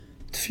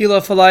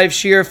Tefillah for Life,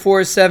 Shir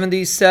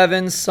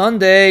 477,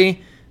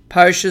 Sunday,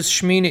 Parshas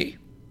Shmini.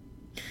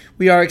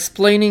 We are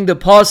explaining the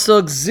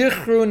pasuk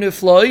Zichru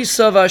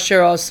Nifloisav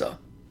Asher Asa.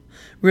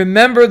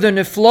 Remember the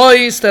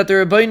Niflois that the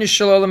Rebbeinu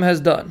Shalom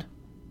has done.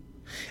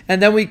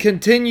 And then we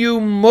continue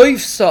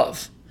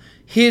Moifsav,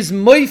 his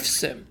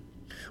Moifsim,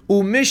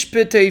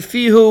 Umishpetei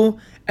Fihu,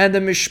 and the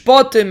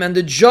Mishpatim and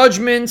the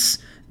judgments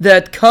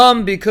that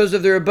come because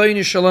of the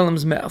Rebbeinu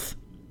Shalom's mouth.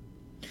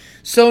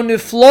 So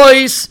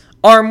Niflois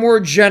are more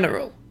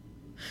general.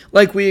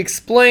 Like we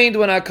explained,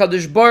 when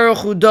HaKadosh Baruch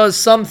Hu does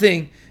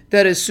something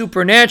that is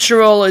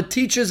supernatural, it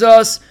teaches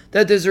us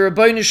that there's a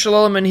Rebbeinu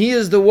Shalom and He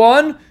is the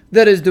one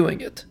that is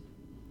doing it.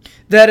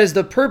 That is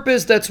the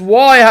purpose. That's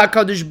why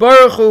HaKadosh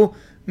Baruch Hu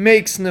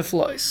makes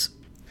Niflois.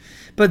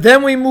 But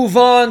then we move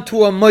on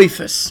to a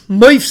Moifis,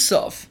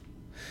 Moifsav.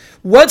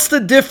 What's the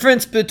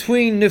difference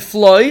between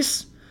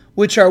Niflois,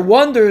 which are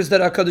wonders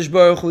that HaKadosh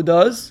Baruch Hu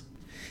does,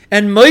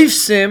 and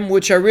Moifsim,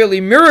 which are really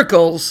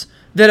miracles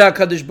that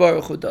HaKadosh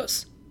Baruch Hu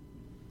does?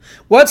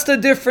 What's the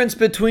difference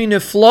between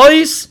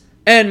Niflois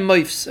and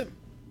Moifsim?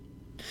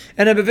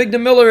 And Rabbi Victor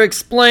Miller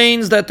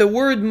explains that the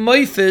word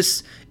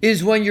Moifis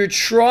is when you're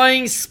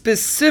trying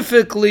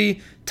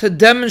specifically to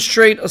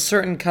demonstrate a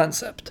certain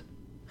concept.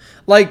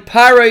 Like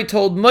Paray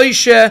told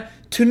Moshe,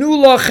 Tenu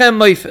lachem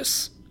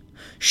Moifis.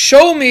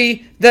 Show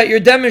me that you're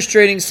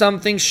demonstrating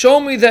something. Show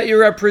me that you're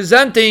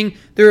representing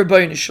the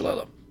Rebbeinu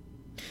Shalom.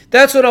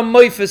 That's what a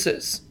Moifis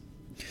is.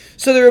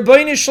 So the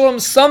Rebbeinu Shalom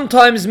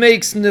sometimes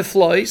makes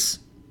Niflois.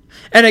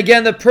 And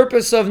again, the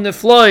purpose of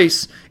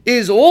Niflois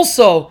is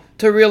also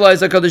to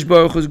realize HaKadosh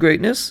Baruch Hu's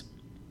greatness.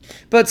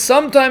 But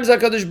sometimes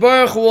HaKadosh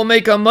Baruch Hu will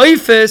make a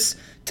Moifis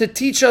to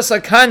teach us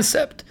a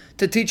concept,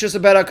 to teach us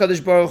about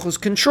HaKadosh Baruch Hu's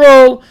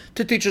control,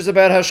 to teach us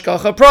about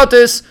Hashgacha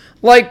Pratis,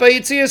 like by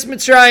Yetzias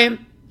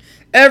Mitzrayim.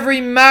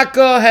 Every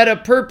Makkah had a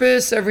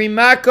purpose, every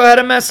Makkah had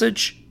a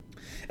message.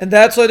 And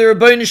that's why the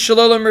Rebbeinu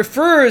Shalom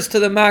refers to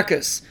the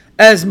Makkahs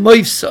as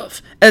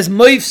Moifsav, as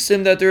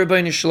Moifsim that the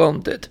Rebbeinu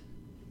Shalom did.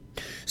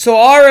 So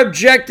our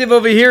objective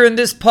over here in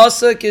this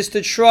pasuk is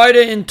to try to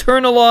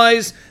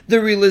internalize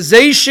the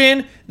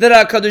realization that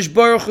HaKadosh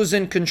Baruch Hu is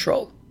in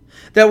control.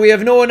 That we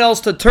have no one else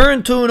to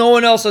turn to, no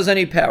one else has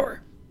any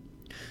power.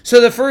 So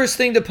the first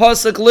thing the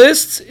pasuk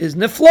lists is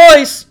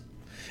Niflois.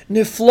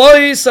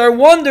 Niflois are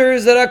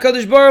wonders that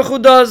HaKadosh Baruch Hu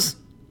does.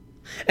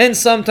 And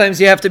sometimes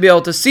you have to be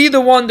able to see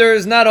the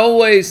wonders. Not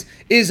always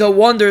is a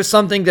wonder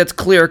something that's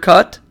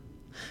clear-cut.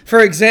 For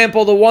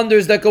example, the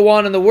wonders that go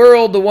on in the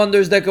world, the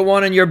wonders that go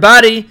on in your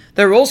body,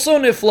 they're also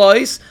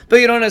Niflois, but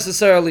you don't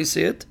necessarily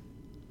see it.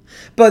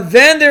 But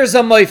then there's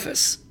a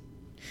Moifis.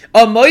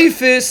 A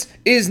Moifis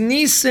is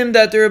Nisim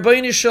that the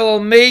Rebbeinu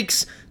Shalom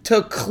makes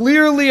to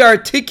clearly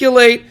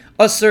articulate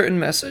a certain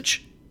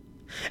message.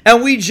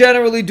 And we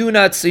generally do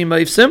not see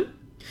Moifsim.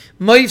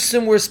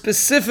 Moifsim were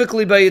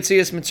specifically by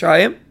Yetzias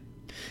Mitzrayim.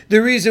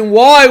 The reason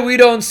why we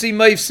don't see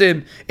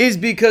Moifsim is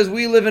because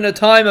we live in a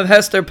time of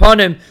Hester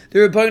Panim. The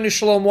Rebbeinu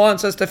Shalom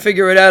wants us to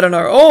figure it out on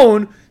our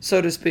own,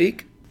 so to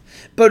speak.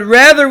 But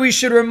rather we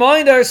should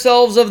remind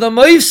ourselves of the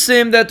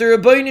Moifsim that the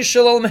Rebbeinu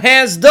Shalom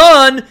has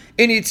done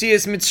in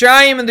Yetzias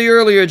Mitzrayim in the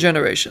earlier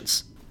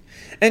generations.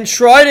 And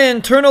try to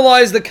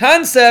internalize the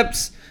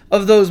concepts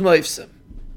of those Moifsim.